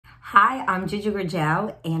Hi, I'm Juju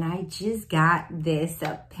Gurgel, and I just got this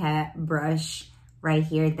pet brush right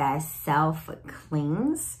here that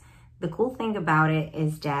self-cleans. The cool thing about it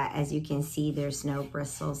is that, as you can see, there's no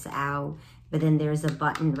bristles out, but then there's a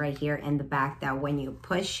button right here in the back that when you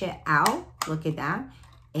push it out, look at that,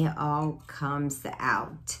 it all comes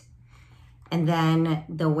out. And then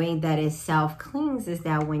the way that it self-cleans is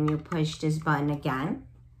that when you push this button again,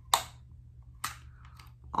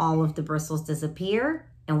 all of the bristles disappear.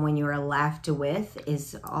 And when you're left with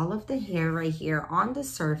is all of the hair right here on the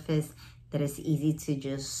surface that is easy to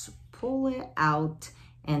just pull it out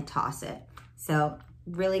and toss it. So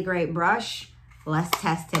really great brush. Let's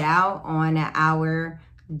test it out on our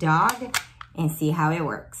dog and see how it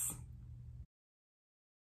works.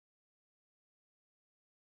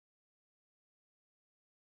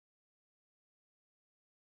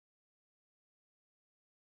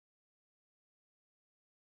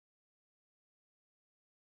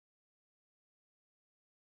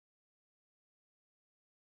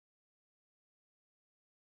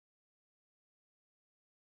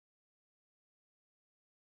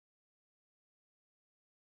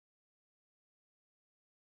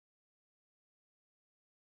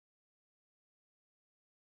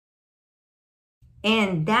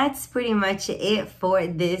 And that's pretty much it for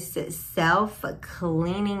this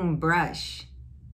self-cleaning brush.